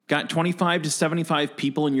Got 25 to 75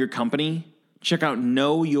 people in your company? Check out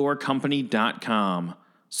knowyourcompany.com.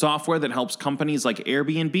 Software that helps companies like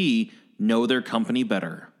Airbnb know their company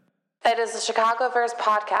better. It is the Chicagoverse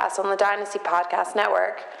podcast on the Dynasty Podcast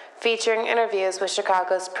Network, featuring interviews with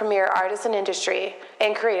Chicago's premier artists and industry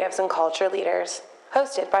and creatives and culture leaders.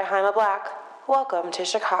 Hosted by Jaime Black. Welcome to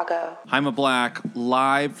Chicago. Jaime Black,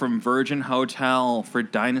 live from Virgin Hotel for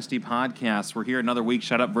Dynasty Podcast. We're here another week.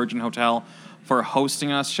 Shout out Virgin Hotel for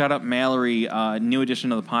hosting us. Shout out Mallory, new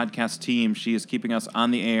addition to the podcast team. She is keeping us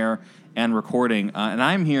on the air and recording. And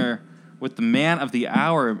I'm here with the man of the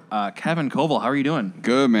hour, Kevin Coval. How are you doing?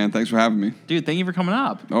 Good, man. Thanks for having me. Dude, thank you for coming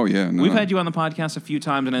up. Oh, yeah. No, We've had you on the podcast a few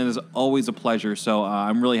times, and it is always a pleasure. So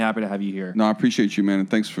I'm really happy to have you here. No, I appreciate you, man. And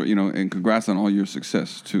thanks for, and congrats on all your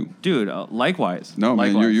success, too. Dude, likewise. No,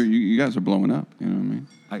 likewise. Man, you guys are blowing up. You know what I mean?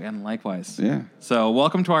 Again, likewise. Yeah. So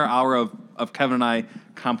welcome to our hour of Kevin and I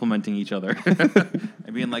complimenting each other.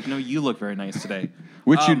 And being like, no, you look very nice today.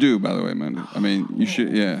 Which you do, by the way, man. I mean, you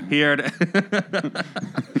should, yeah. Here.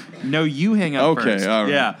 No, you hang up first. Okay, all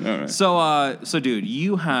right. Yeah. All right. So, dude,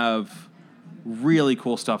 you have really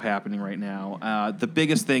cool stuff happening right now. The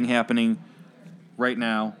biggest thing happening right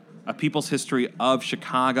now, A People's History of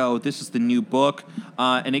Chicago. This is the new book,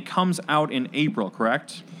 and it comes out in April,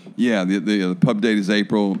 correct? Yeah, the pub date is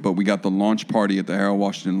April, but we got the launch party at the Harold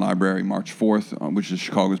Washington Library March 4th, which is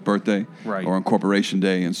Chicago's birthday, right, or Incorporation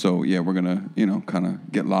Day. And so, yeah, we're going to, kind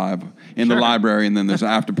of get live in the library, and then there's an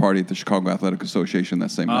after party at the Chicago Athletic Association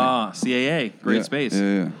that same night. CAA, great space.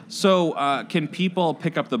 Yeah. So, can people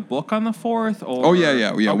pick up the book on the 4th? Or? Oh,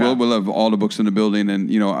 yeah. Okay. We'll have all the books in the building, and,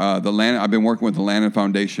 the Land. I've been working with the Landon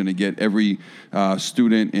Foundation to get every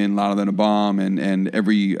student in Louder Than a Bomb and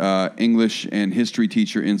every English and history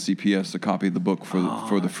teacher in CPS a copy of the book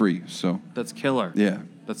for the free. So that's killer. Yeah,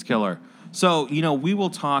 that's killer. So we will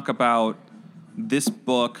talk about this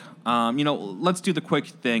book. Let's do the quick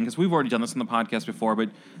thing because we've already done this on the podcast before, but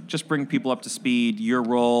just bring people up to speed. Your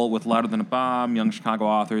role with Louder Than a Bomb, Young Chicago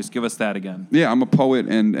Authors. Give us that again. Yeah, I'm a poet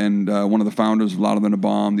and one of the founders of Louder Than a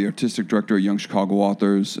Bomb, the artistic director of Young Chicago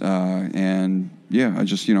Authors, and yeah, I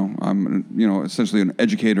just I'm essentially an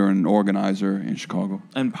educator and organizer in Chicago.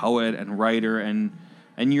 And poet and writer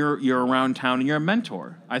and you're around town and you're a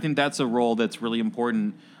mentor. I think that's a role that's really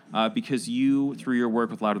important because you, through your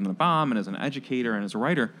work with Louder Than a Bomb and as an educator and as a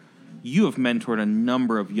writer, you have mentored a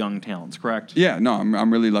number of young talents, correct? Yeah, no,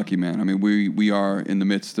 I'm really lucky, man. I mean, we are in the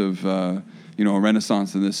midst of a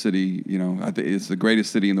renaissance in this city. I think it's the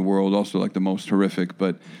greatest city in the world, also like the most horrific,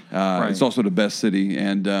 but it's also the best city.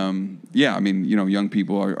 And young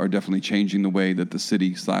people are definitely changing the way that the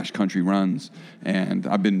city/country runs. And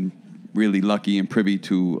I've been really lucky and privy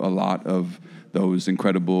to a lot of those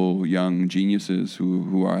incredible young geniuses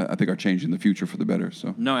who I think are changing the future for the better.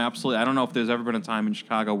 So no, absolutely. I don't know if there's ever been a time in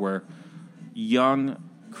Chicago where young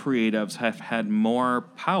creatives have had more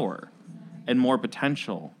power and more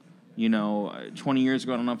potential. 20 years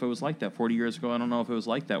ago, I don't know if it was like that. 40 years ago, I don't know if it was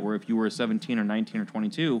like that, where if you were 17 or 19 or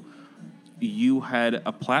 22, you had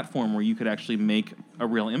a platform where you could actually make a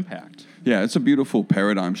real impact. Yeah, it's a beautiful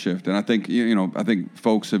paradigm shift, and I think I think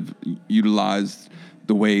folks have utilized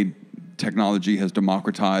the way technology has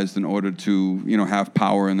democratized in order to have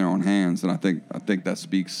power in their own hands, and I think that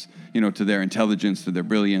speaks to their intelligence, to their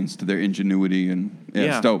brilliance, to their ingenuity, and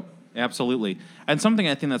it's dope. Absolutely. And something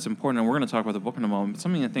I think that's important, and we're going to talk about the book in a moment, but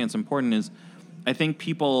something I think that's important is I think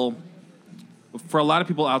people, for a lot of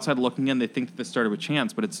people outside looking in, they think that this started with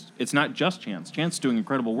chance, but it's not just chance. Chance is doing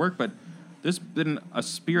incredible work, but there's been a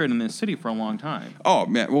spirit in this city for a long time. Oh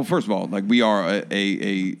man! Well, first of all, we are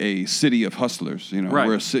a city of hustlers. Right.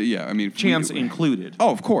 We're a city. Yeah, I mean, Chance included. Oh,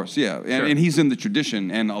 of course, yeah, and, sure. And he's in the tradition,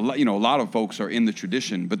 and a lot of folks are in the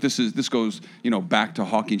tradition. But this goes back to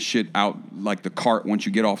hawking shit out like the cart once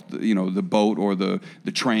you get off the boat or the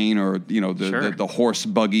train or the horse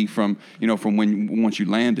buggy from once you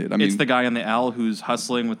landed. I mean, it's the guy on the L who's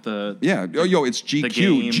hustling with the it's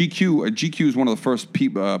GQ. GQ is one of the first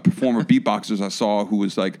performer beatboxers I saw who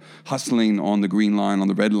was like hustling on the green line, on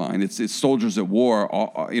the red line. It's soldiers at war,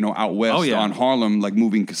 out west on Harlem, like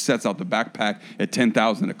moving cassettes out the backpack at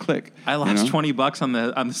 10,000 a click. I lost $20 on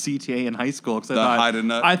the CTA in high school because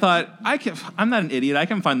I thought I'm not an idiot. I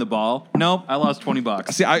can find the ball. Nope, I lost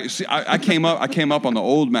 $20. I came up on the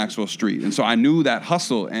old Maxwell Street, and so I knew that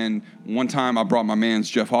hustle. And one time I brought my man's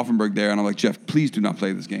Jeff Hoffenberg there, and I'm like, Jeff, please do not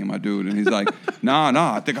play this game, my dude. And he's like, nah,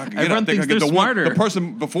 I think I can get it. I think I get the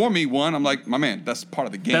person before me won. I'm like, my man, that's part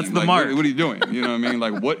of the game. That's the mark. What are you doing? You know what I mean?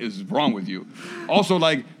 Like, what is wrong with you? Also,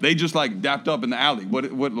 like, they just like dapped up in the alley.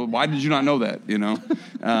 Why did you not know that?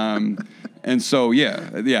 And so,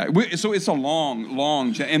 so it's a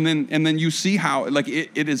long, and then you see how like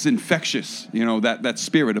it is infectious, that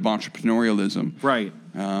spirit of entrepreneurialism. Right.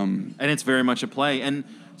 And it's very much at play. And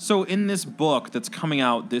so in this book that's coming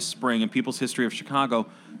out this spring, in People's History of Chicago,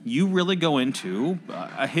 you really go into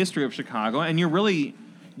a history of Chicago, and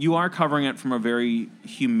you are covering it from a very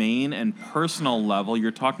humane and personal level. You're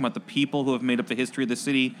talking about the people who have made up the history of the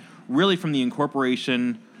city, really from the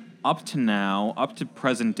incorporation up to now, up to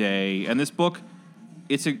present day. And this book,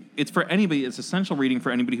 it's for anybody. It's essential reading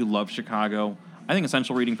for anybody who loves Chicago. I think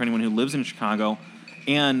essential reading for anyone who lives in Chicago.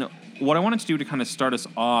 And what I wanted to do to kind of start us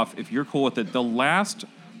off, if you're cool with it, the last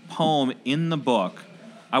poem in the book,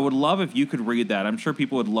 I would love if you could read that. I'm sure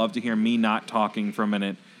people would love to hear me not talking for a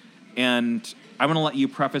minute. And I'm going to let you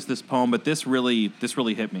preface this poem, but this really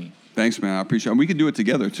hit me. Thanks, man. I appreciate it. And we could do it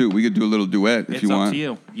together, too. We could do a little duet if you want. It's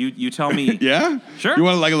up to you. You tell me. Yeah? Sure. You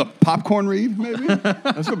want like a little popcorn read, maybe?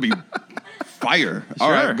 That's going to be fire. Sure.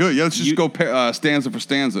 All right, good. Yeah, let's just go stanza for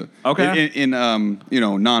stanza. Okay. In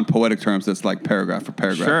non-poetic terms, that's like paragraph for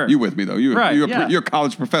paragraph. Sure. You with me, though. You're a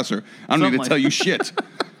college professor. I don't need to tell you shit.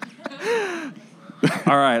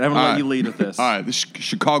 All right, I'm going to let you lead with this. All right,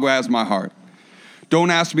 Chicago has my heart.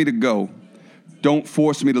 Don't ask me to go. Don't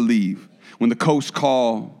force me to leave. When the coasts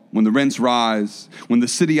call, when the rents rise, when the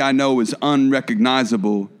city I know is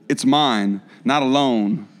unrecognizable, it's mine, not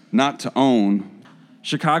alone, not to own.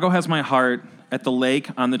 Chicago has my heart at the lake,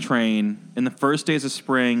 on the train, in the first days of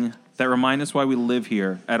spring that remind us why we live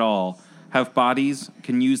here at all. Have bodies,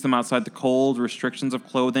 can use them outside the cold, restrictions of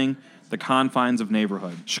clothing, the confines of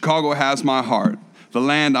neighborhood. Chicago has my heart. The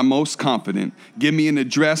land I'm most confident. Give me an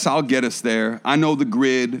address, I'll get us there. I know the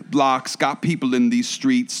grid, blocks, got people in these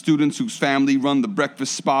streets, students whose family run the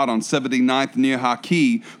breakfast spot on 79th near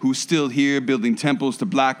Haki, who's still here building temples to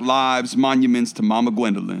black lives, monuments to Mama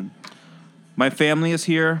Gwendolyn. My family is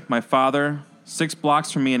here, my father, 6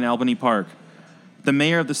 blocks from me in Albany Park. The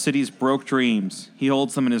mayor of the city's broke dreams, he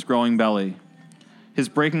holds them in his growing belly. His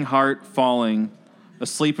breaking heart falling,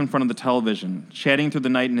 asleep in front of the television, chatting through the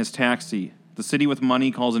night in his taxi. The city with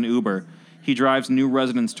money calls an Uber. He drives new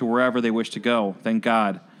residents to wherever they wish to go, thank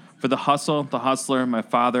God. For the hustle, the hustler, my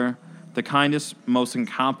father, the kindest, most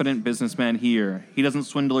incompetent businessman here. He doesn't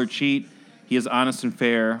swindle or cheat. He is honest and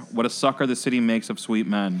fair. What a sucker the city makes of sweet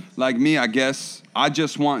men. Like me, I guess, I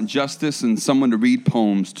just want justice and someone to read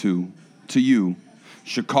poems to you.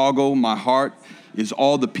 Chicago, my heart, is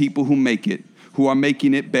all the people who make it, who are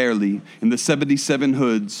making it barely, in the 77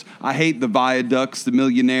 hoods. I hate the viaducts, the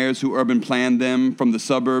millionaires who urban plan them. From the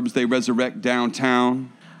suburbs, they resurrect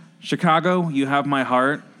downtown. Chicago, you have my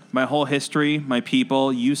heart, my whole history, my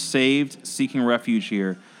people. You saved, seeking refuge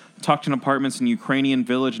here. Tucked in apartments in Ukrainian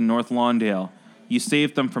village in North Lawndale. You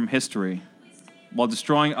saved them from history, while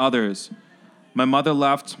destroying others. My mother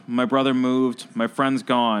left, my brother moved, my friend's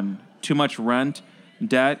gone. Too much rent,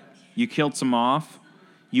 debt, you killed some off.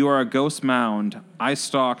 You are a ghost mound. I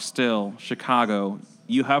stalk still. Chicago.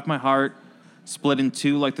 You have my heart, split in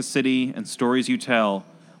two like the city and stories you tell.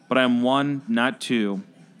 But I am one, not two.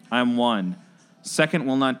 I am one. Second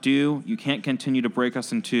will not do. You can't continue to break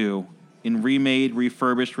us in two. In remade,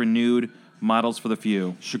 refurbished, renewed, models for the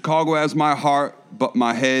few. Chicago has my heart, but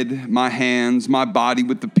my head, my hands, my body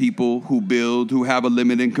with the people who build, who have a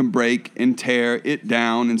limit and can break and tear it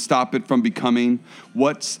down and stop it from becoming.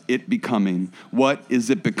 What's it becoming? What is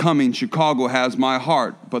it becoming? Chicago has my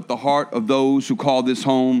heart, but the heart of those who call this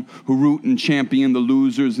home, who root and champion the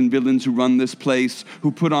losers and villains who run this place,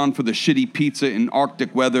 who put on for the shitty pizza in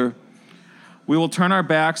Arctic weather. We will turn our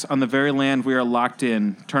backs on the very land we are locked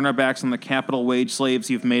in, turn our backs on the capital wage slaves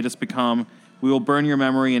you've made us become. We will burn your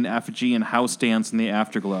memory in effigy and house dance in the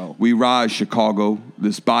afterglow. We rise, Chicago.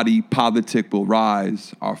 This body politic will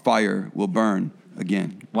rise. Our fire will burn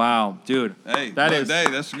again. Wow, dude. Hey,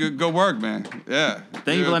 that's good work, man. Yeah.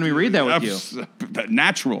 Thank you for letting me read that with you.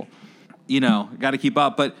 Natural. Got to keep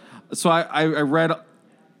up. But so I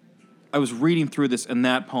was reading through this, and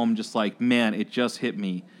that poem just like, man, it just hit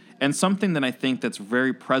me. And something that I think that's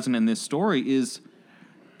very present in this story is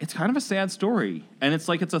it's kind of a sad story. And it's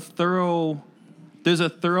like there's a thorough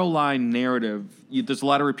line narrative. There's a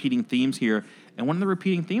lot of repeating themes here. And one of the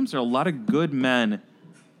repeating themes are a lot of good men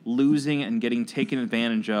losing and getting taken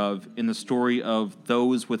advantage of in the story of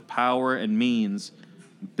those with power and means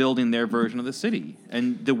building their version of the city.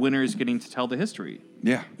 And the winners getting to tell the history.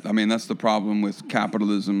 Yeah, I mean, that's the problem with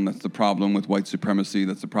capitalism. That's the problem with white supremacy.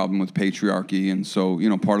 That's the problem with patriarchy. And so,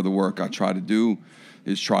 part of the work I try to do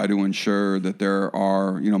is try to ensure that there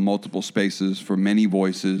are, multiple spaces for many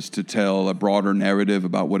voices to tell a broader narrative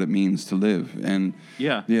about what it means to live. And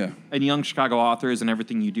yeah. And young Chicago authors and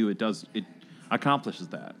everything you do, it accomplishes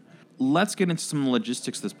that. let's get into some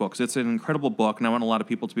logistics of this book. 'Cause it's an incredible book, and I want a lot of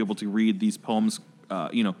people to be able to read these poems,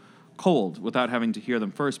 cold without having to hear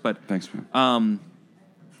them first. But thanks, man.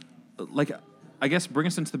 I guess bring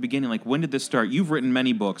us into the beginning. Like, when did this start? You've written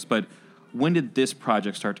many books, but when did this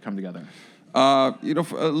project start to come together? For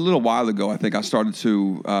a little while ago, I think I started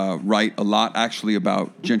to write a lot actually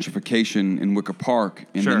about gentrification in Wicker Park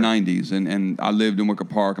in the 90s. And I lived in Wicker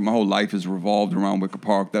Park, and my whole life has revolved around Wicker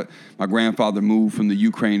Park. That my grandfather moved from the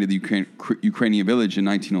Ukraine to the Ukrainian village in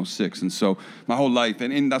 1906. And so my whole life,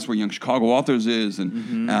 and that's where Young Chicago Authors is.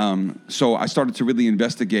 And so I started to really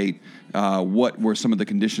investigate what were some of the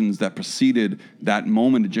conditions that preceded that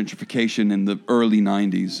moment of gentrification in the early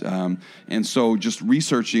 90s. And so just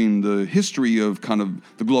researching the history of kind of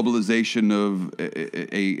the globalization of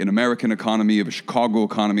an American economy, of a Chicago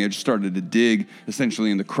economy, I just started to dig essentially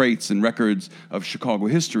in the crates and records of Chicago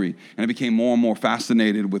history. And I became more and more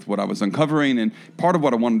fascinated with what I was uncovering. And part of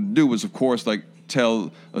what I wanted to do was, of course, like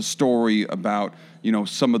tell a story about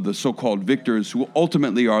some of the so-called victors who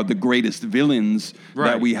ultimately are the greatest villains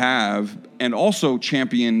that we have, and also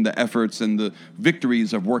champion the efforts and the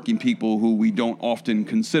victories of working people who we don't often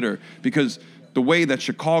consider. Because the way that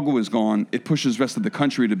Chicago has gone, it pushes the rest of the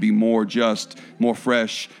country to be more just, more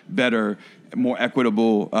fresh, better, more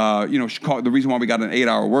equitable. Chicago, the reason why we got an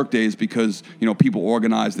 8-hour workday is because people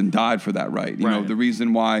organized and died for that right. The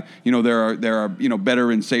reason why there are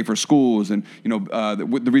better and safer schools, and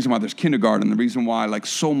the reason why there's kindergarten, the reason why like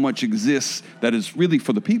so much exists that is really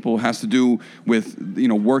for the people has to do with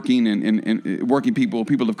working and working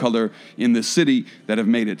people of color in the city that have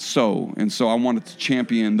made it so. And so I wanted to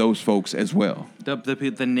champion those folks as well.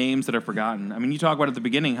 The names that are forgotten. I mean, you talk about at the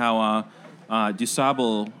beginning how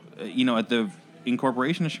DuSable, at the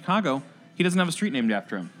incorporation of Chicago, he doesn't have a street named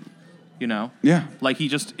after him. Yeah. Like, he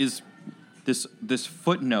just is this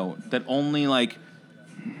footnote that only like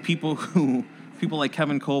people like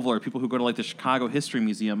Kevin Coval or people who go to like the Chicago History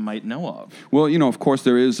Museum might know of. Well, of course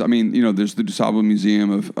there is. I mean, there's the DuSable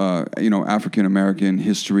Museum of African American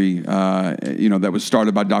history. That was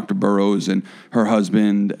started by Dr. Burroughs and her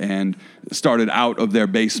husband, and started out of their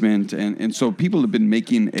basement, and so people have been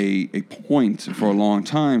making a point for a long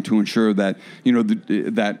time to ensure that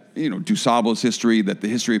DuSable's history, that the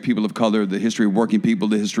history of people of color, the history of working people,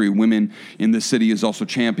 the history of women in the city is also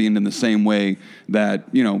championed in the same way that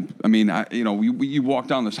you walk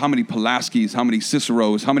down this, how many Pulaskis, how many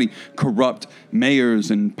Ciceros, how many corrupt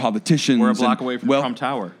mayors and politicians. We're a block away from Trump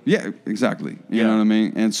Tower. Yeah, exactly. You know what I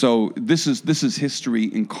mean? And so this is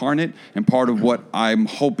history incarnate, and part of what I'm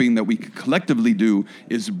hoping that we could collectively do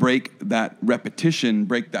is break that repetition,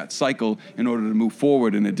 break that cycle in order to move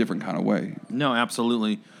forward in a different kind of way. No,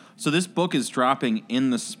 absolutely. So this book is dropping in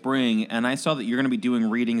the spring, and I saw that you're going to be doing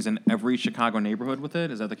readings in every Chicago neighborhood with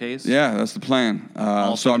it. Is that the case? Yeah, that's the plan.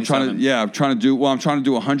 So I'm trying to do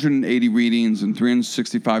 180 readings in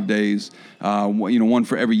 365 days. One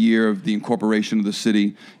for every year of the incorporation of the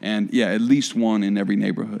city, and at least one in every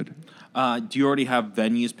neighborhood. Do you already have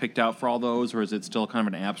venues picked out for all those, or is it still kind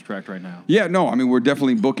of an abstract right now? Yeah, no, I mean, we're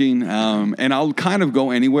definitely booking, and I'll kind of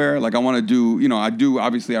go anywhere. Like, I want to do,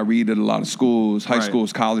 obviously I read at a lot of schools, high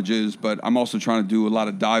schools, colleges, but I'm also trying to do a lot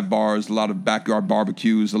of dive bars, a lot of backyard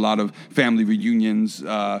barbecues, a lot of family reunions.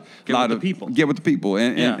 Get with the people.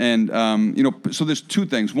 And so there's two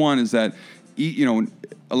things. One is that,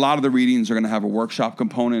 a lot of the readings are going to have a workshop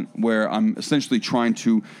component where I'm essentially trying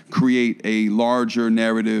to create a larger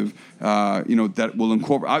narrative, that will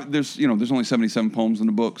incorporate. There's only 77 poems in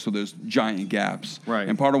the book, so there's giant gaps. Right.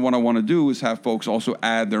 And part of what I want to do is have folks also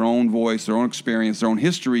add their own voice, their own experience, their own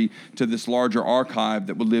history to this larger archive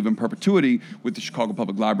that will live in perpetuity with the Chicago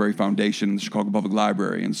Public Library Foundation and the Chicago Public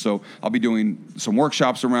Library. And so I'll be doing some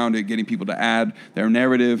workshops around it, getting people to add their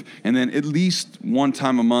narrative, and then at least one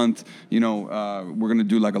time a month, we're going to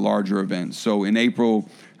do like a larger event. So in April,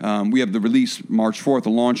 we have the release March 4th,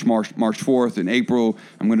 the launch March 4th. In April,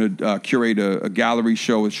 I'm going to curate a gallery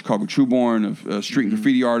show with Chicago Trueborn of street and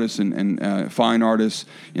graffiti artists and fine artists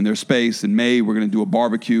in their space. In May, we're going to do a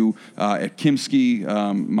barbecue at Kimski.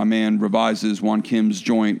 My man revises Juan Kim's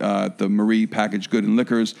joint at the Marie Packaged Good and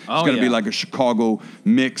Liquors. It's going to be like a Chicago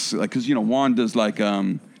mix, because Juan does like.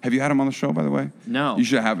 Have you had him on the show, by the way? No. You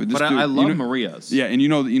should have it. But I love Maria's. Yeah, and you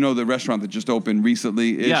know the restaurant that just opened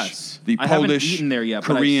recently-ish? Yes. The I Polish haven't eaten there yet,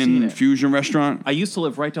 Korean fusion restaurant? I used to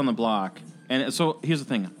live right down the block. And so here's the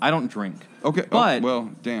thing. I don't drink. Okay. But,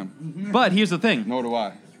 damn. But here's the thing. Nor do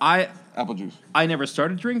I. Apple juice. I never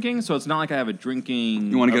started drinking, so it's not like I have a drinking.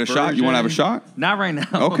 You want to get a shot? You want to have a shot? Not right now.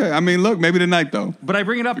 Okay. I mean, look, maybe tonight, though. But I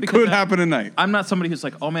bring it up because it could happen tonight. I'm not somebody who's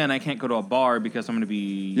like, oh, man, I can't go to a bar because I'm going to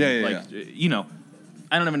be,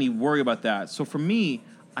 I don't have any worry about that. So for me,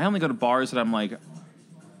 I only go to bars that I'm like,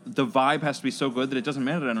 the vibe has to be so good that it doesn't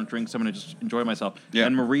matter that I don't drink, so I'm going to just enjoy myself. Yeah.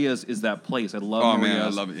 And Maria's is that place. I love Maria's. Man, I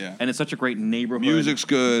love it, yeah. And it's such a great neighborhood. Music's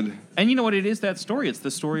good. And you know what? It is that story. It's the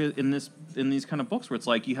story in these kind of books where it's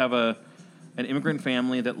like you have an immigrant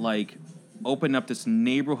family that like opened up this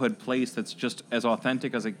neighborhood place that's just as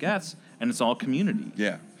authentic as it gets, and it's all community.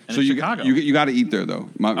 Yeah. And so it's you Chicago. you got to eat there though.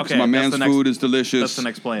 My man's food is delicious. That's the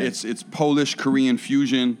next plan. It's Polish Korean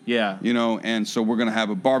fusion. Yeah. You know, and so we're gonna have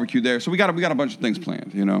a barbecue there. So we got a bunch of things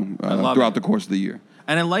planned. You know, throughout the course of the year.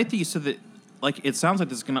 And I like that you said that. Like it sounds like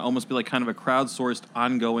this is gonna almost be like kind of a crowdsourced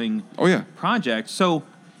ongoing. Project. So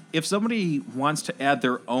if somebody wants to add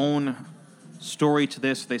their own story to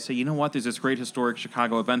this, they say, you know what, there's this great historic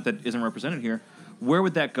Chicago event that isn't represented here. Where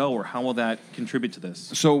would that go, or how will that contribute to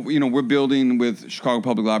this? So, you know, we're building with Chicago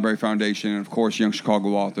Public Library Foundation and, of course, Young Chicago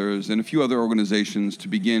Authors and a few other organizations to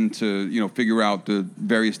begin to, you know, figure out the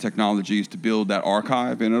various technologies to build that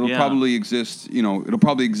archive. And it'll probably exist, you know,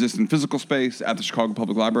 in physical space at the Chicago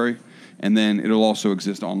Public Library. And then it'll also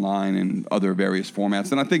exist online in other various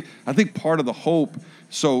formats. And I think part of the hope,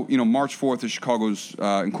 so, you know, March 4th is Chicago's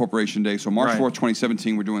Incorporation Day. So March 4th,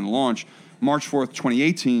 2017, we're doing the launch. March 4th,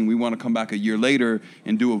 2018, we want to come back a year later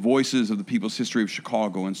and do a Voices of the People's History of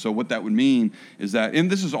Chicago. And so what that would mean is that, and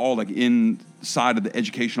this is all like inside of the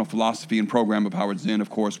educational philosophy and program of Howard Zinn, of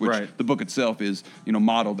course, which the book itself is, you know,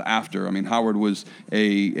 modeled after. I mean, Howard was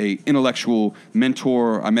a intellectual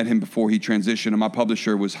mentor. I met him before he transitioned, and my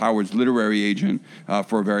publisher was Howard's literary agent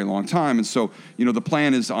for a very long time. And so, you know, the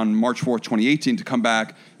plan is on March 4th, 2018 to come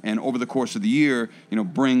back and over the course of the year, you know,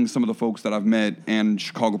 bring some of the folks that I've met and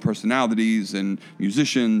Chicago personalities and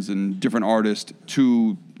musicians and different artists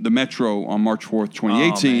to the Metro on March 4th,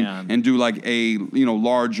 2018, and do like a, you know,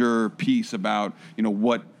 larger piece about, you know,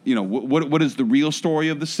 what is the real story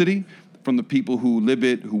of the city from the people who live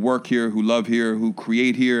it, who work here, who love here, who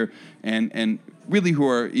create here, and really who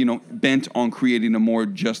are, you know, bent on creating a more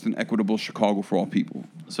just and equitable Chicago for all people.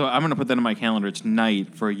 So I'm going to put that in my calendar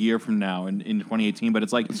tonight for a year from now in 2018. But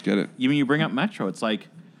it's like, let's get it. When you bring up Metro, it's like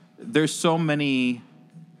there's so many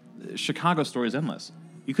Chicago stories endless.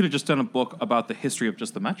 You could have just done a book about the history of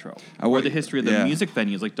just the Metro, or the history of the music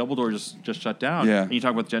venues, like Double Door just shut down. Yeah. And you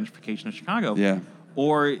talk about the gentrification of Chicago. Yeah.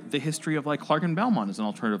 Or the history of like Clark and Belmont as an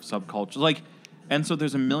alternative subculture. Like, and so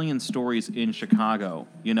there's a million stories in Chicago,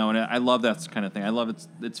 you know, and I love that kind of thing. I love it.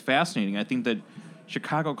 It's fascinating. I think that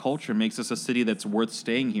Chicago culture makes us a city that's worth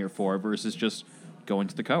staying here for versus just going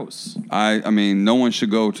to the coast. I mean, no one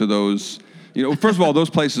should go to those. You know, first of all, those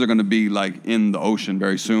places are going to be like in the ocean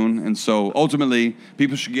very soon, and so ultimately,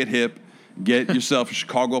 people should get hip, get yourself a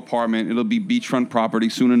Chicago apartment. It'll be beachfront property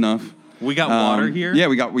soon enough. We got water here. Yeah,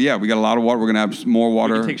 we got a lot of water. We're gonna have more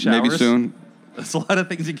water maybe soon. There's a lot of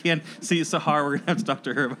things you can't see. Sahar, we're gonna have to talk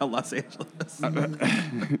to her about Los Angeles.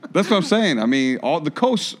 That's what I'm saying. I mean, all the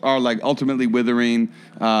coasts are like ultimately withering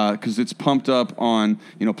because it's pumped up on,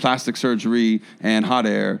 you know, plastic surgery and hot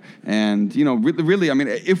air, and you know, really, I mean,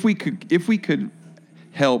 if we could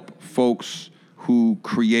help folks who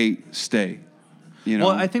create stay, you know.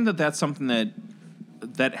 Well, I think that's something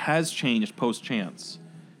that has changed post Chance.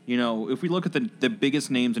 You know, if we look at the biggest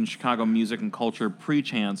names in Chicago music and culture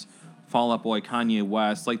pre-Chance, Fall Out Boy, Kanye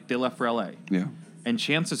West, like they left for LA. Yeah. And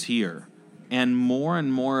Chance is here. And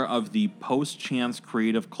more of the post-Chance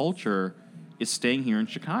creative culture is staying here in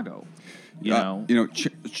Chicago. You know?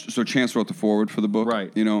 So Chance wrote the foreword for the book.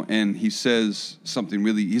 Right. You know, and he says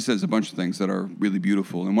he says a bunch of things that are really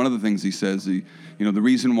beautiful. And one of the things he says, you know, the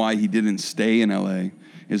reason why he didn't stay in LA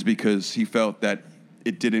is because he felt that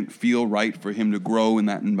it didn't feel right for him to grow in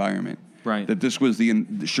that environment. Right. That this was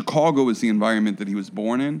Chicago is the environment that he was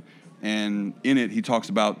born in. And in it, he talks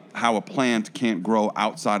about how a plant can't grow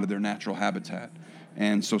outside of their natural habitat.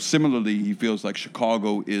 And so similarly, he feels like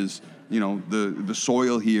Chicago is, you know, the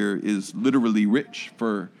soil here is literally rich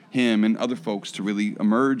for him and other folks to really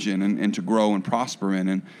emerge in and to grow and prosper in.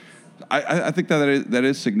 And I think that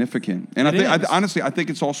is significant. And honestly, I think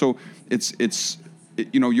it's also,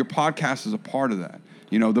 you know, your podcast is a part of that.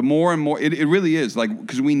 You know, the more and more, it really is, like,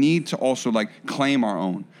 because we need to also, like, claim our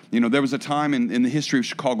own. You know, there was a time in the history of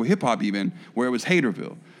Chicago hip-hop even where it was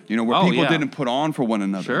Haterville, you know, where people didn't put on for one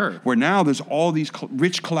another. Sure. Where now there's all these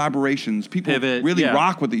rich collaborations. People really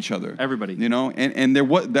rock with each other. Everybody. You know, and there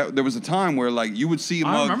was a time where, like, you would see a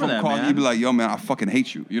mug from Carl, you'd be like, yo, man, I fucking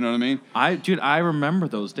hate you. You know what I mean? I remember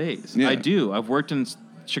those days. Yeah. I do. I've worked in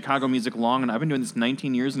Chicago music long, and I've been doing this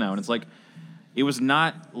 19 years now, and it's like, it was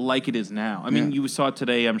not like it is now. I mean, you saw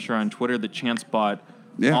today, I'm sure, on Twitter that Chance bought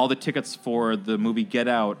all the tickets for the movie Get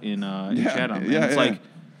Out in Chatham. And it's like,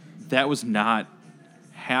 that was not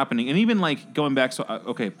happening. And even like going back, so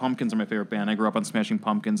Pumpkins are my favorite band. I grew up on Smashing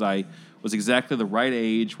Pumpkins. I was exactly the right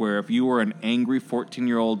age where if you were an angry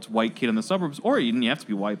 14-year-old white kid in the suburbs, or you didn't have to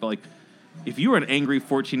be white, but like if you were an angry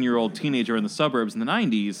 14-year-old teenager in the suburbs in the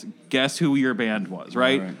 90s, guess who your band was,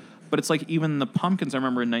 right? But it's like even the Pumpkins, I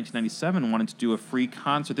remember in 1997 wanted to do a free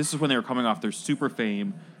concert. This is when they were coming off their super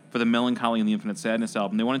fame for the Melancholy and the Infinite Sadness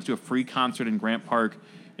album. They wanted to do a free concert in Grant Park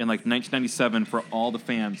in like 1997 for all the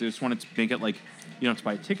fans. They just wanted to make it like, you don't have to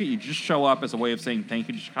buy a ticket. You just show up as a way of saying thank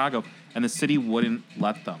you to Chicago, and the city wouldn't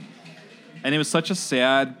let them. And it was such a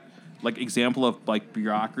sad like example of like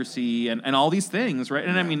bureaucracy and all these things, right?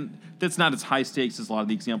 And I mean, that's not as high stakes as a lot of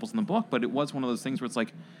the examples in the book, but it was one of those things where it's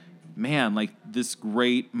like, man, like this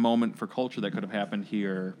great moment for culture that could have happened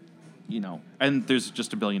here, you know, and there's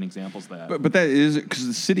just a billion examples of that. But that is because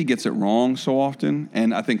the city gets it wrong so often,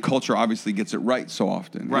 and I think culture obviously gets it right so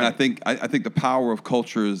often. Right. And I think the power of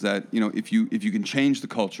culture is that, you know, if you can change the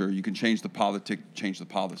culture, you can change the politic, change the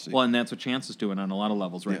policy. Well, and that's what Chance is doing on a lot of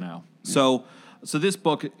levels right now. Yeah. So this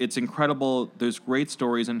book, it's incredible. There's great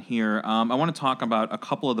stories in here. I want to talk about a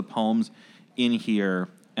couple of the poems in here.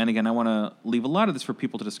 And again, I want to leave a lot of this for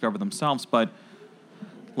people to discover themselves. But,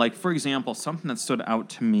 like, for example, something that stood out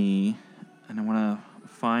to me, and I want to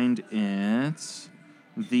find it,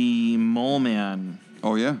 the Mole Man.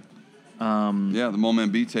 Oh, yeah. The Mole Man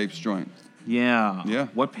beat tapes joint. Yeah. Yeah.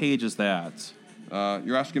 What page is that?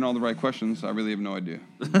 You're asking all the right questions. I really have no idea.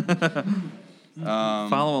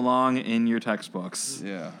 Follow along in your textbooks.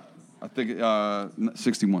 Yeah. I think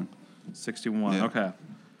 61. 61, yeah. Okay.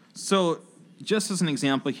 So, just as an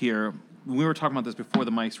example here, we were talking about this before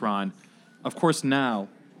the mics were on. Of course, now,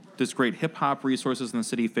 there's great hip-hop resources in the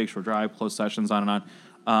city, Fake Shore Drive, closed sessions, on and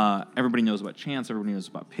on. Everybody knows about Chance, everybody knows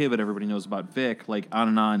about Pivot, everybody knows about Vic, like, on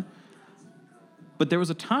and on. But there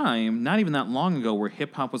was a time, not even that long ago, where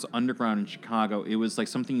hip-hop was underground in Chicago. It was like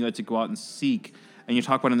something you had to go out and seek. And you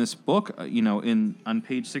talk about in this book, on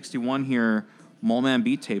page 61 here, Mole Man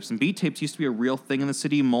beat tapes. And beat tapes used to be a real thing in the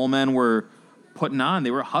city. Mole Men were putting on.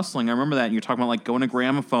 They were hustling. I remember that. And you're talking about, like, going to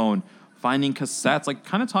Gramophone, finding cassettes. Like,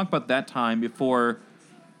 kind of talk about that time before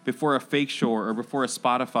a Fake Shore or before a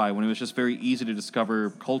Spotify, when it was just very easy to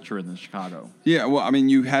discover culture in Chicago. Yeah, well, I mean,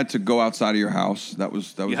 you had to go outside of your house. That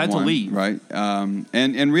was you had to leave, right?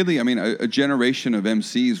 And really, I mean, a generation of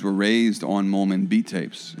MCs were raised on Mole Man beat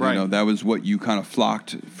tapes. Right. You know, that was what you kind of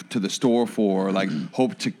flocked to the store for, like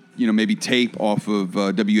hope to, maybe tape off of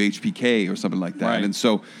WHPK or something like that. Right. And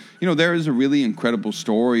so, there is a really incredible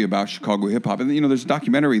story about Chicago hip hop, and there's a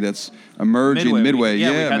documentary that's emerging Midway. We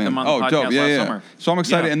had them on the podcast last summer. So I'm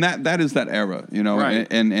excited, and that is that era, Right.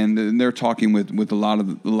 and they're talking with a lot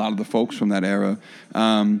of the folks from that era.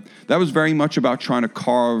 That was very much about trying to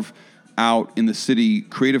carve out in the city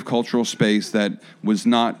creative cultural space that was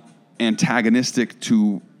not antagonistic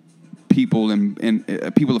to people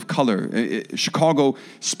and people of color. Chicago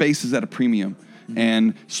space is at a premium.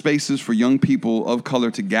 And spaces for young people of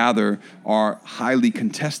color to gather are highly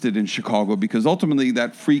contested in Chicago because ultimately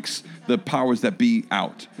that freaks the powers that be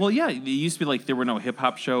out. Well, yeah, it used to be like there were no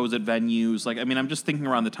hip-hop shows at venues. Like, I mean, I'm just thinking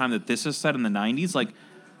around the time that this is set in the 90s, like,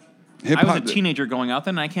 I was a teenager going out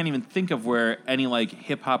then, and I can't even think of where any, like,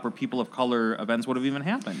 hip-hop or people of color events would have even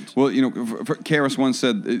happened. Well, KRS One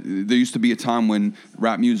said there used to be a time when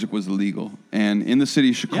rap music was illegal. And in the city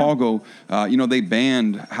of Chicago, they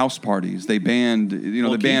banned house parties. They banned,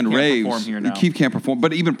 they banned raves. Keith can't perform.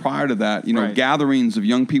 But even prior to that, right. gatherings of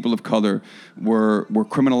young people of color were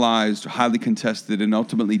criminalized, highly contested, and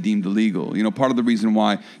ultimately deemed illegal. Part of the reason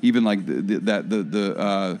why even, like,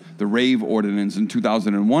 the rave ordinance in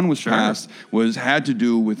 2001 was passed had to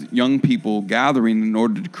do with young people gathering in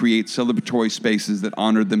order to create celebratory spaces that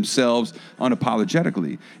honored themselves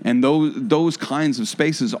unapologetically. And those kinds of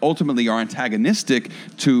spaces ultimately are antagonistic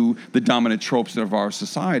to the dominant tropes of our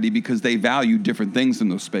society because they value different things in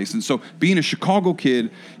those spaces. And so being a Chicago kid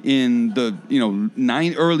in the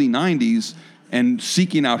early 90s and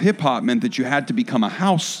seeking out hip-hop meant that you had to become a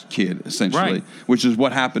house kid, essentially, right. which is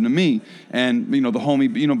what happened to me. And, the homie,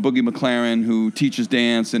 Boogie McLaren, who teaches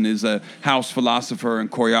dance and is a house philosopher and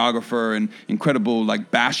choreographer and incredible,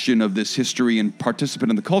 like, bastion of this history and participant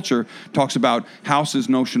in the culture, talks about house's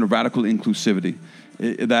notion of radical inclusivity.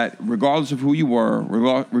 That regardless of who you were,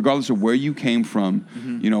 regardless of where you came from,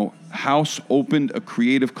 house opened a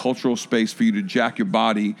creative cultural space for you to jack your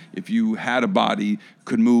body. If you had a body,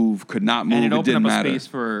 could move, could not move, and it didn't opened up matter. A space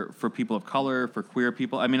for people of color, for queer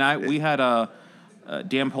people. I mean, we had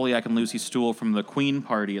Dan Poliak and Lucy Stool from the Queen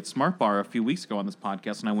party at Smart Bar a few weeks ago on this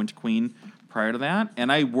podcast, and I went to Queen prior to that,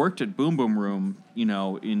 and I worked at Boom Boom Room,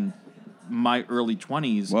 in my early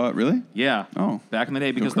 20s. What, really? Yeah. Oh. Back in the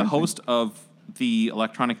day, because the host of the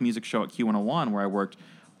electronic music show at Q101 where I worked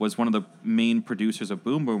was one of the main producers of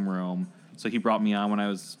Boom Boom Room. So he brought me on when I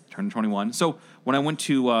was turning 21. So when I went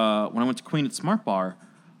to Queen at Smart Bar,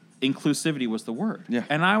 inclusivity was the word. Yeah.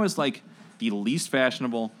 And I was like the least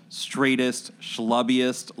fashionable, straightest,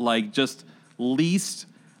 schlubbiest, like just least.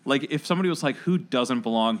 Like, if somebody was like, who doesn't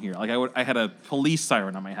belong here? Like, I had a police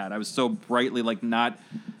siren on my head. I was so brightly, like, not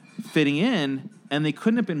fitting in, and they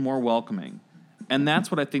couldn't have been more welcoming. And that's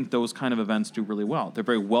what I think those kind of events do really well. They're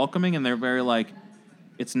very welcoming, and they're very, like,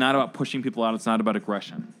 it's not about pushing people out. It's not about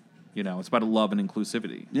aggression. You know, it's about love and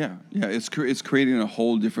inclusivity. Yeah. It's creating a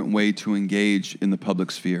whole different way to engage in the public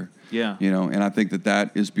sphere. Yeah. You know, and I think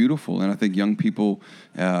that is beautiful, and I think young people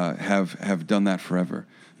have done that forever.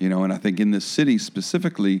 You know, and I think in this city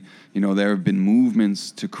specifically, you know, there have been movements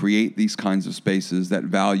to create these kinds of spaces that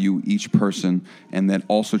value each person and that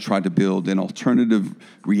also try to build an alternative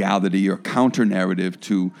reality or counter narrative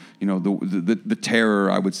to, you know, the terror,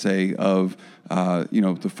 I would say, of, you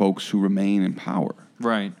know, the folks who remain in power.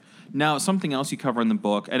 Right. Now, something else you cover in the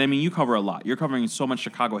book, and I mean, you cover a lot. You're covering so much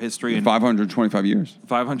Chicago history. And 525 years.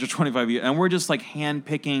 525 years. And we're just like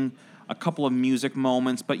hand-picking a couple of music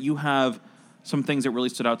moments, but you have some things that really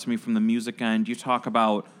stood out to me from the music end. You talk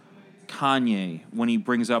about Kanye when he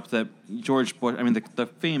brings up that George Bush, I mean, the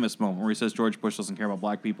famous moment where he says George Bush doesn't care about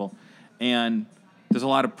black people. And there's a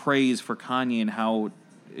lot of praise for Kanye and how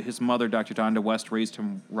his mother, Dr. Donda West, raised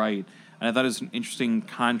him right. And I thought it was an interesting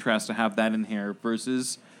contrast to have that in here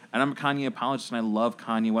versus, and I'm a Kanye apologist, and I love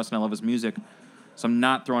Kanye West, and I love his music. So I'm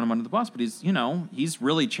not throwing him under the bus, but he's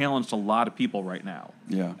really challenged a lot of people right now.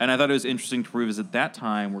 Yeah. And I thought it was interesting to revisit that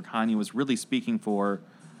time where Kanye was really speaking for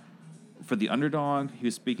the underdog, he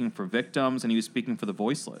was speaking for victims, and he was speaking for the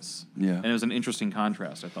voiceless. Yeah. And it was an interesting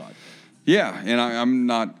contrast, I thought. Yeah,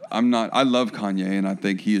 and I love Kanye, and I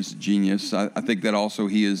think he is a genius. I think that also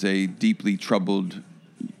he is a deeply troubled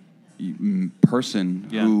person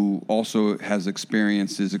who also is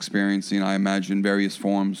experiencing, I imagine, various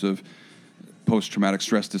forms of post-traumatic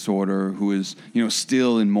stress disorder, who is, you know,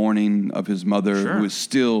 still in mourning of his mother, who is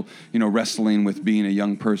still, you know, wrestling with being a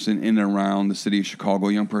young person in and around the city of Chicago,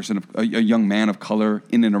 a young man of color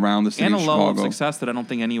in and around the city of Chicago. And a level of success that I don't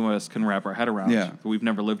think any of us can wrap our head around. Yeah. That we've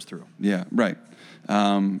never lived through. Yeah, right.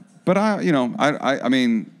 But I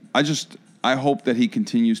hope that he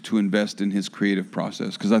continues to invest in his creative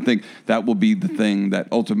process, because I think that will be the thing that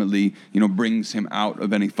ultimately, you know, brings him out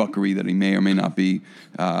of any fuckery that he may or may not be,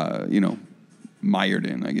 you know, mired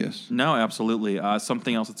in, I guess. No, absolutely.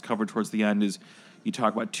 Something else that's covered towards the end is you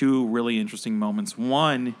talk about two really interesting moments.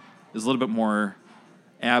 One is a little bit more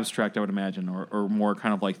abstract, I would imagine, or more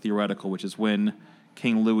kind of like theoretical, which is when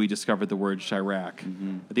King Louis discovered the word Chirac.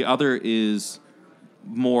 Mm-hmm. The other is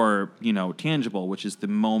more, you know, tangible, which is the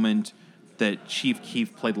moment that Chief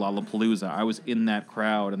Keef played Lollapalooza. I was in that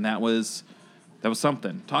crowd, and that was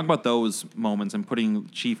something. Talk about those moments and putting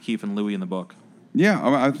Chief Keef and Louis in the book. Yeah,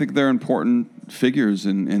 I think they're important figures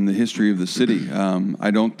in the history of the city.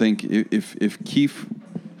 I don't think if Keef,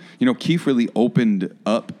 you know, Keef really opened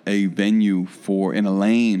up a venue and a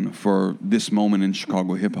lane for this moment in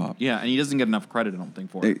Chicago hip hop. Yeah, and he doesn't get enough credit, I don't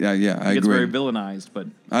think, for it. I he agree. Gets very villainized, but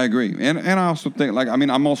I agree, and I also think, like, I mean,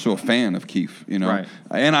 I'm also a fan of Keef, you know, right.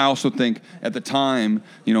 And I also think at the time,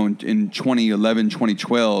 you know, in 2011,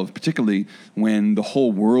 2012, particularly when the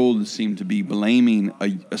whole world seemed to be blaming a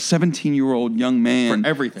 17-year-old young man for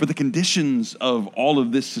everything, for the conditions of all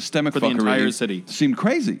of this systemic fuckery, the entire city, seemed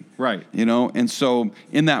crazy, right? You know, and so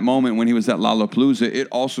in that moment when he was at Lollapalooza, it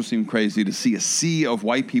also seemed crazy to see a sea of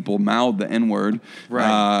white people mouth the N-word,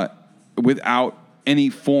 right, without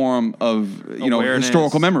any form of, you know, awareness,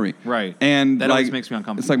 historical memory. Right. And that like, always makes me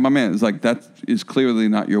uncomfortable. It's like, my man, it's like, that is clearly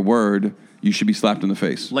not your word. You should be slapped in the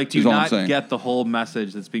face. Like, do you not get the whole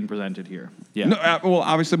message that's being presented here? Yeah. No, well,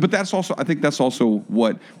 obviously, but I think that's also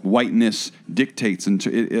what whiteness dictates into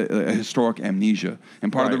a historic amnesia.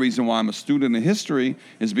 And part of the reason why I'm a student of history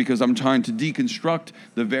is because I'm trying to deconstruct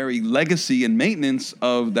the very legacy and maintenance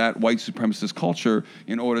of that white supremacist culture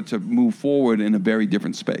in order to move forward in a very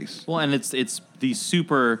different space. Well, and it's the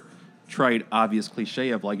super trite, obvious cliche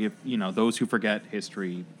of, like, if, you know, those who forget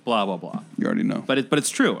history, blah, blah, blah. You already know. But it's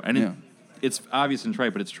true. And it's obvious and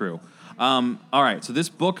trite, but it's true. All right, so this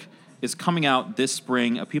book is coming out this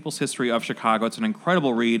spring, A People's History of Chicago. It's an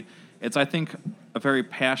incredible read. It's, I think, a very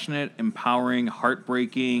passionate, empowering,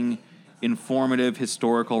 heartbreaking, informative,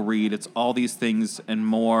 historical read. It's all these things and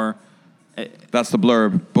more. That's the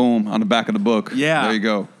blurb. Boom, on the back of the book. Yeah. There you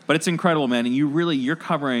go. But it's incredible, man. And you're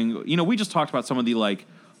covering, you know, we just talked about some of the, like,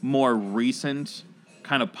 more recent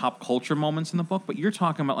kind of pop culture moments in the book, but you're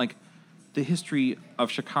talking about, like, the history of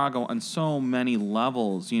Chicago on so many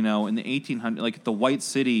levels, in the 1800s, like the White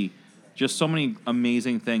City, just so many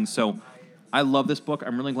amazing things. So I love this book.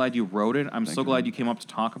 I'm really glad you wrote it. I'm so glad you came up to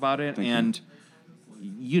talk about it. And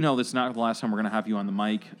this is not the last time we're going to have you on the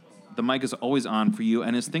mic. The mic is always on for you.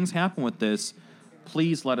 And as things happen with this,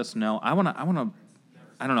 please let us know. I want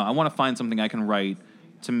to find something I can write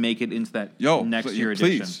to make it into that next year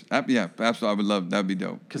edition. Please. Yeah, absolutely. I would love, that'd be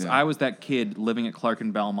dope. Because I was that kid living at Clark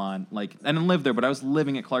and Belmont. I didn't live there, but I was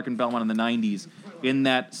living at Clark and Belmont in the 90s in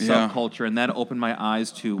that subculture, and that opened my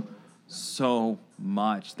eyes to so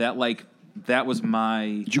much. That was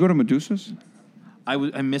my... Did you go to Medusa's? I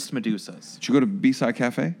missed Medusa's. Did you go to B-Side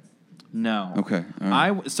Cafe? No. Okay. All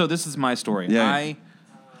right. So this is my story. Yeah.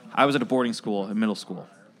 I was at a boarding school in middle school,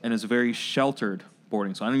 and it's a very sheltered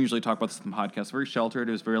boarding school. I don't usually talk about this in the podcast. Very sheltered.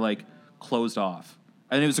 It was very closed off,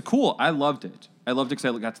 and it was I loved it. I loved it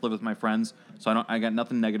because I got to live with my friends. So I got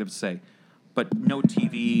nothing negative to say. But no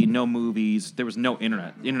TV, no movies. There was no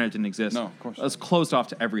internet. The internet didn't exist. No, of course. I was closed off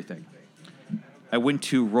to everything. I went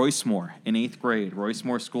to Roycemore in 8th grade.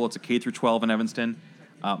 Roycemore School. It's a K through 12 in Evanston.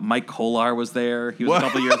 Mike Kolar was there. He was a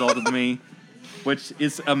couple years older than me, which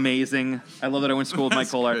is amazing. I love that I went to school with Mike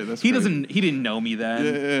Kolar. He didn't know me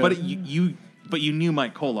then, but you knew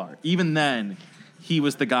Mike Kolar. Even then, he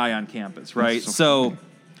was the guy on campus, right? So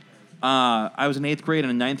I was in 8th grade,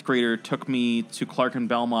 and a 9th grader took me to Clark and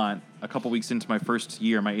Belmont a couple weeks into my first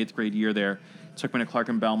year, my 8th grade year there. Took me to Clark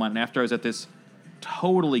and Belmont, and after I was at this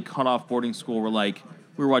totally cut off boarding school where we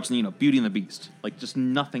were watching Beauty and the Beast, just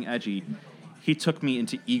nothing edgy. He took me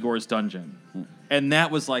into Igor's dungeon, and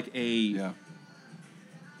that was it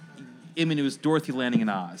was Dorothy landing in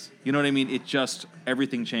Oz. You know what I mean? It just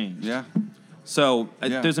everything changed. Yeah. So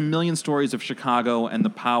there's a million stories of Chicago and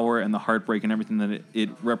the power and the heartbreak and everything that it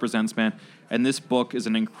represents, man. And this book is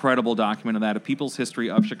an incredible document of that, A People's History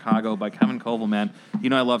of Chicago by Kevin Coval, man.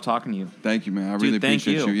 I love talking to you. Thank you, man. I really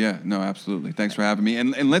appreciate you. Yeah, no, absolutely. Thanks for having me.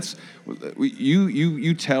 And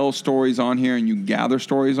you tell stories on here and you gather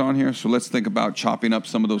stories on here. So let's think about chopping up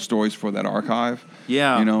some of those stories for that archive.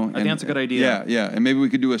 Yeah, I think that's a good idea. Yeah. And maybe we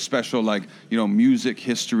could do a special music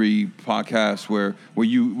history podcast where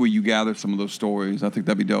you gather some of those stories. I think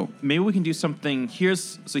that'd be dope. Maybe we can do something.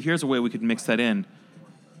 Here's a way we could mix that in.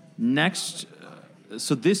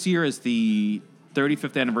 So this year is the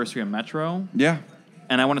 35th anniversary of Metro. Yeah.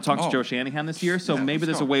 And I want to talk to Joe Shanahan this year. So maybe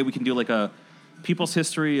there's a way we can do a people's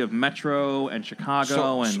history of Metro and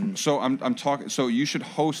Chicago. So I'm talking. So you should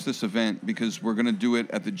host this event because we're gonna do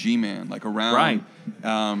it at the G-Man, around. Right.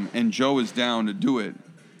 And Joe is down to do it.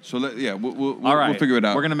 So we'll figure it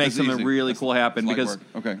out. We're gonna make something really cool happen because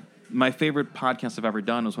my favorite podcast I've ever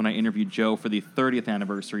done was when I interviewed Joe for the 30th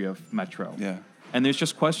anniversary of Metro. Yeah. And there's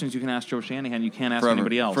just questions you can ask Joe Shanahan. You can't ask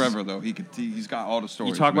anybody else. Forever, though. He's got all the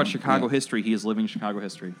stories. You talk about Chicago history. He is living Chicago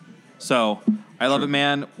history. So I love it,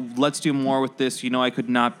 man. Let's do more with this. I could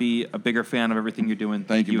not be a bigger fan of everything you're doing.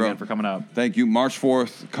 Thank you again for coming up. Thank you. March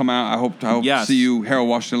 4th, come out. I hope to see you. Harold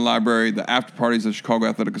Washington Library, the after parties of Chicago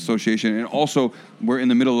Athletic Association. And also, we're in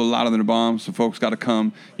the middle of a lot of the bombs, so folks got to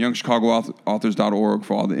come. YoungChicagoAuthors.org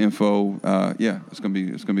for all the info. It's gonna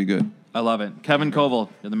be good. I love it. Kevin Coval,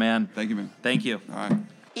 you're the man. Thank you, man. Thank you. All right.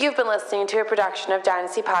 You've been listening to a production of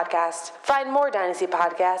Dynasty Podcast. Find more Dynasty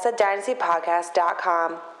Podcasts at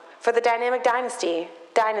dynastypodcast.com. For the Dynamic Dynasty,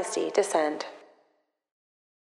 Dynasty Descend.